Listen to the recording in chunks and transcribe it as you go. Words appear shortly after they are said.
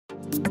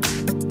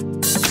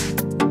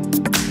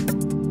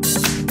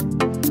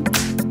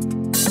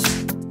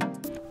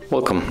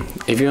Welcome.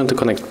 If you want to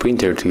connect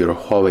printer to your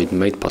HUAWEI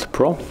MatePad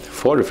Pro,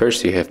 for the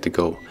first you have to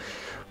go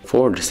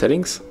for the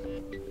settings.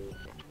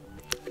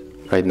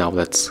 Right now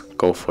let's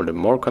go for the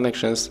more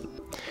connections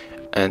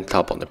and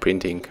tap on the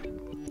printing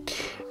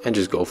and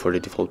just go for the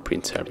default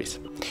print service.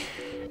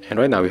 And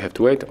right now you have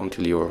to wait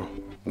until your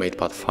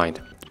MatePad find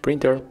the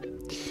printer.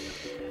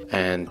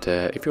 And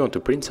if you want to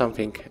print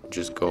something,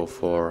 just go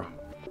for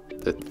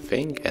that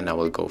thing, and I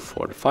will go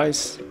for the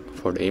files,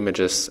 for the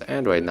images,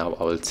 and right now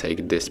I will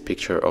take this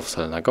picture of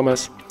Selena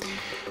Gomez.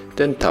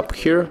 Then tap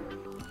here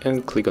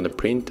and click on the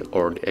print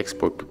or the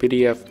export to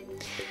PDF.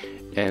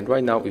 And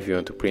right now if you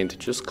want to print,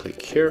 just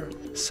click here,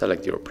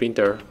 select your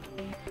printer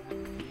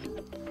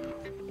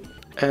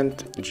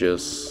and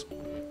just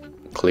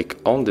click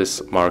on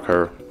this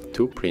marker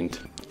to print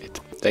it.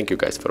 Thank you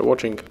guys for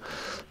watching.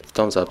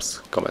 Thumbs ups,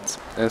 comments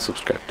and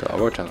subscribe to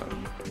our channel.